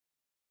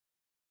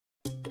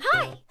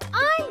Hi,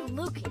 I'm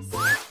Lucas.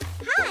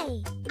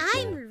 Hi,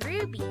 I'm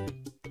Ruby.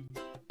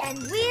 And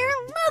we're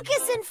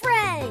Lucas and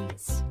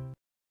Friends.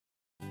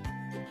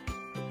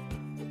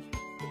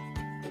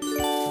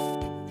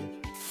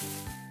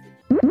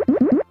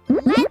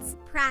 Let's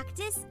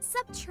practice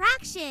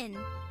subtraction.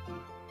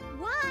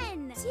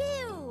 1,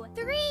 2,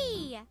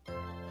 3.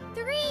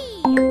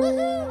 3.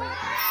 Woohoo!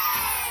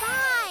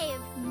 5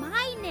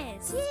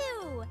 minus 2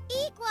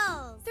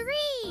 equals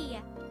 3.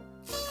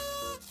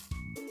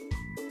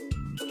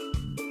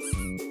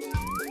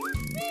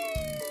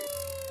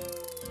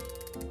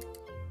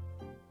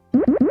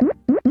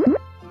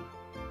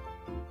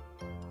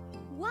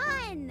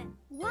 1.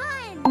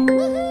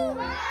 Woohoo!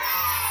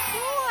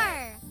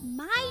 4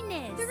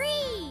 minus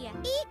 3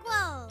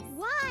 equals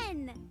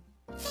 1.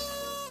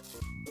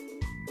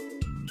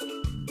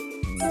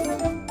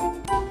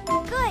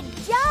 Good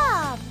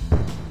job!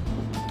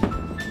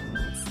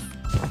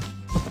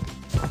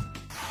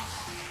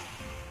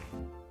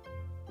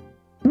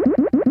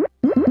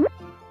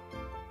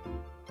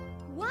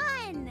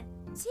 One,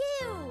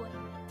 2,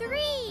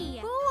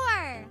 3,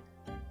 4.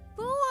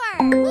 4.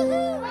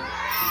 Woohoo!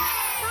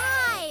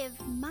 5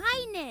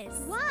 minus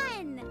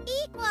 1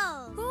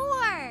 equals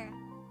 4.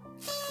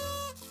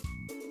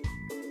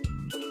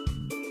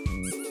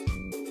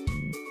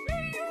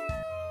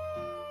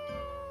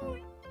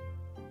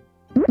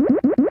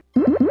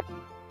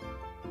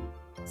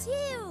 2.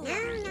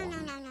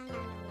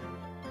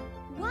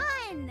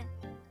 1.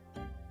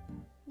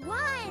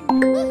 1.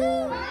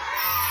 Woohoo!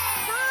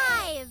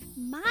 5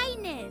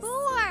 minus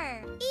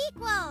 4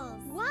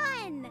 equals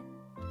 1.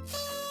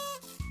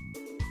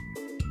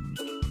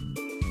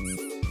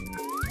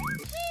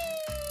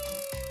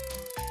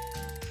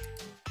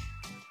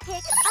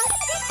 Pick a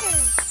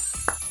sticker.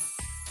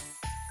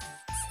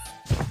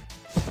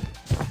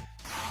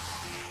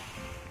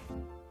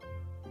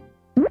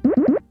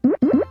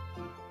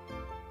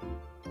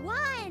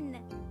 One,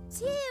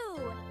 2,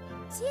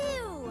 2.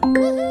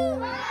 Woohoo!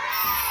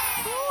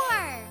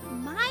 4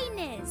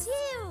 minus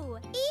 2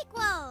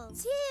 equals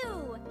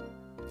 2.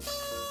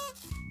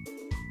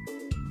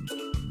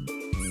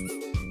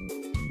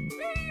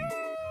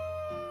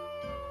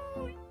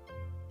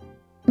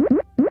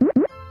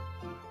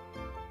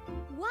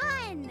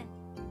 1.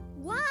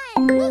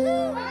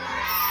 Woohoo!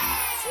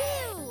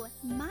 2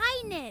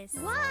 minus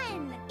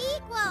 1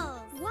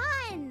 equals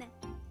 1.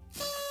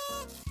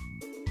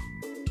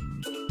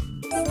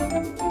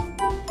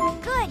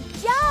 Good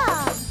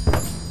job!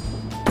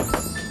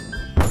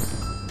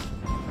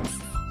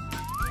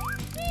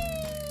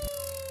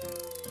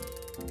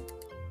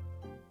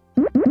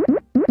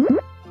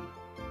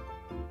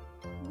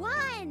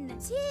 One,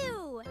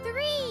 2,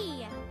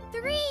 3.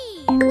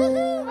 3.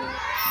 Woohoo!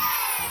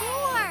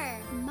 4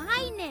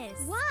 minus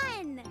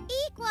 1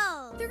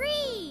 equals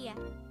 3.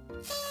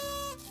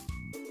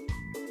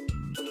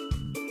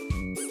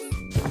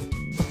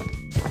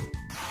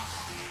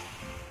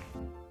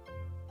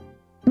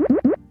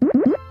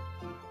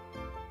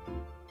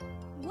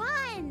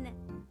 1.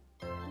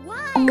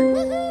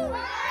 Woohoo!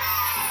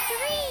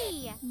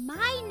 3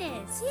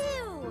 minus 2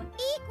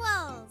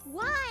 equals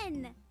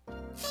 1.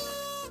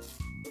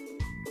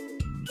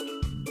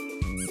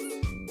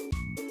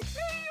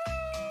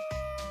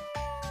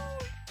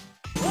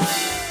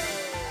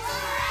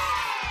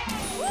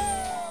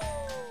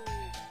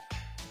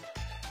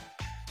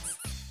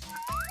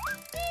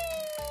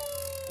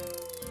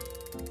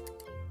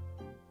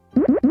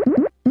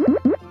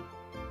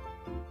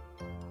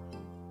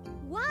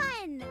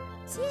 One,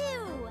 2,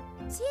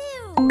 2.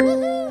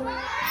 Woohoo!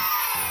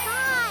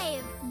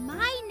 5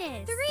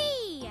 minus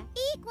 3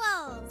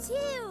 equals 2.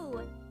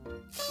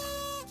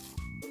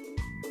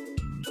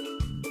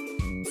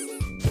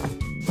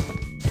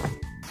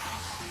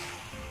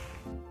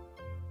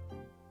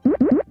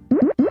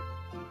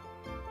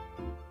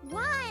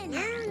 1.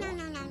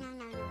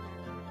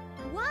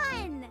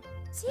 1,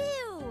 2,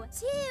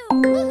 2.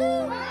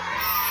 Woohoo!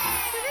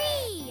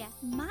 3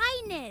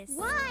 minus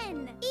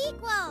 1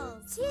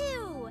 equals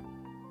 2.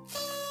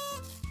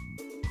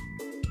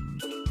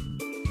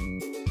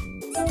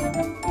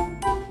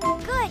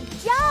 Good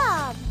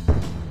job!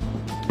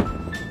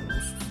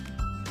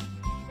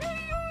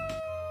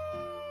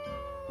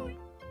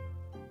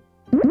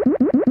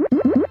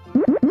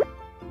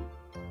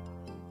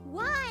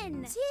 One,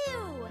 2,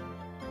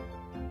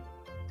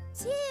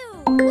 2.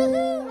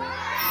 Woohoo!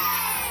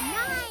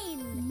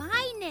 9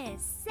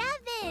 minus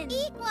 7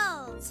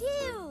 equals 2.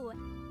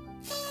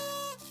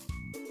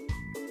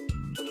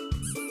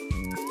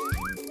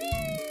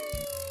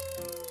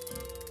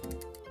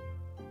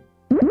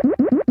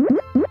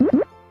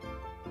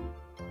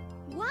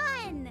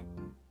 1.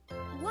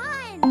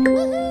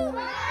 Woohoo!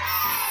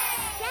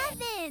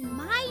 7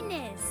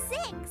 minus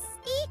 6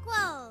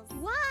 equals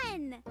 1.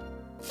 1.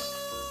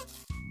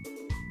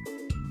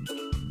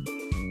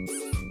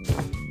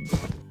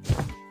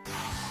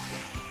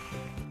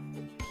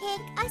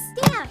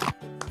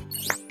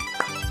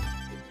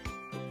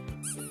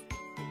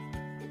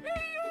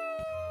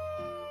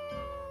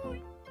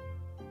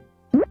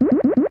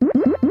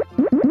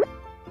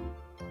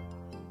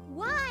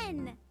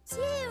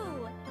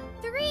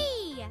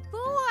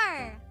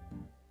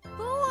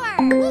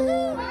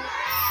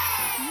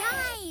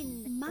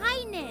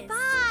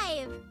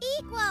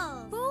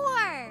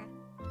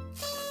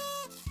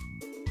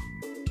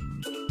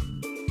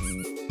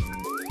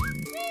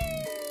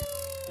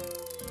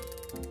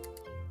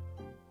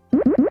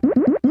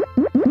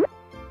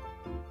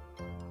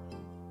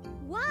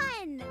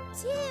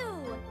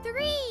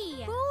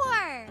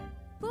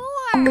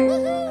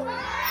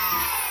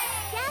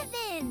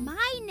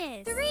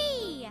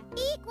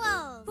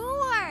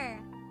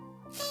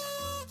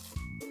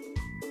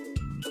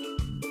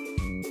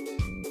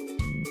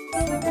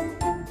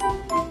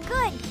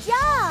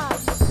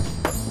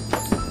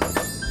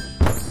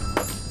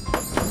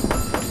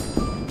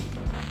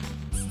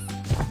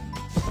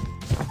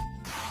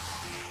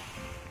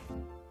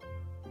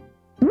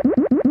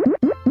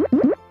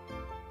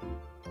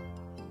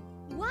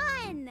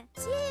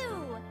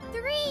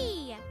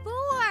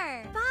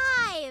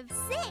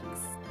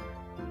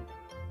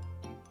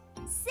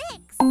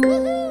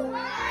 Woohoo!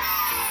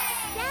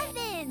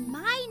 7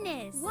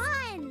 minus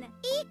 1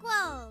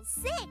 equals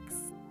 6.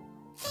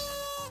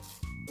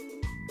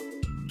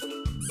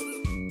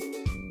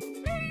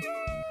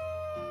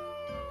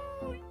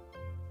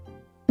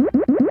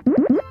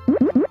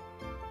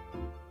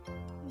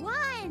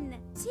 One,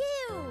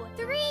 two,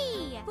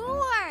 three,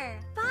 4,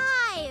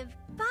 5,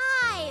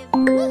 5.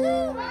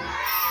 Woohoo!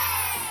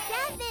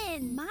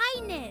 7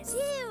 minus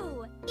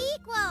 2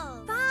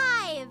 equals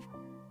 5.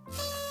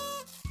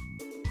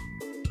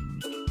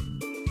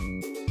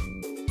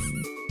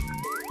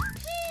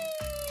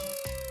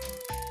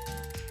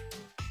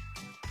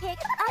 Pick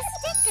a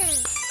sticker.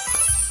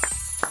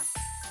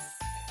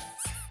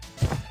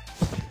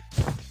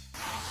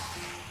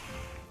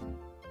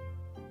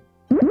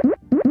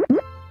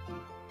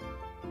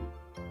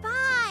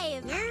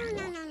 5.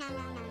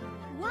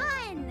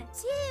 1,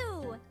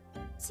 2,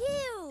 2.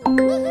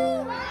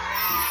 Woohoo!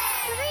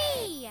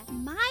 3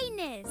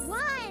 minus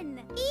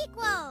 1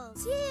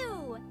 equals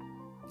 2.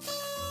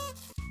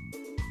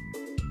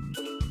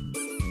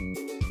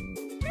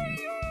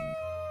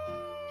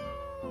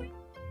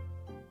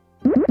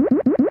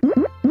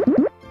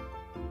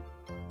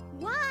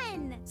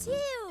 One, two,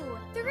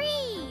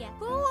 three,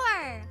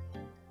 4.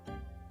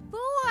 4.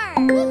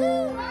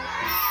 Woohoo!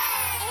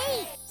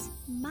 8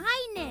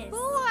 minus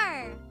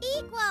 4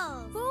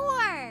 equals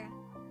 4.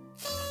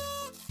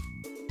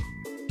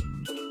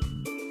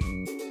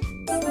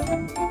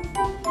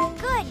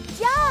 Good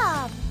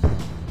job!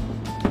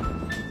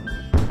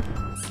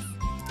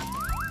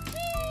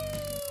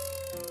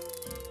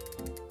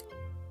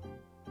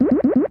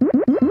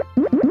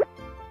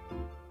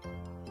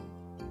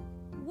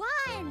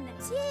 One,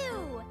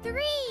 two,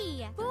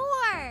 three,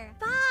 4,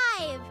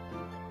 5,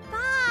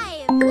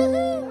 5.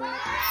 Woohoo!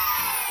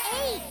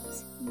 8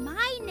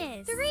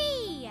 minus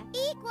 3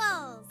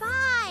 equals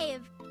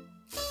 5.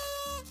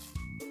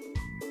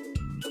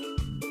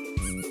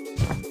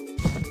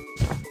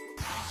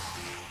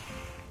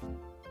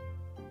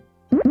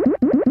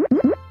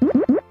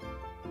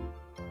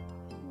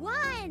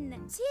 One,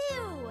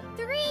 two,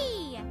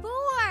 three,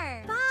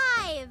 4,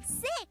 5,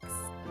 6.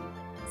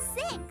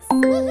 6.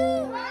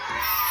 Woohoo!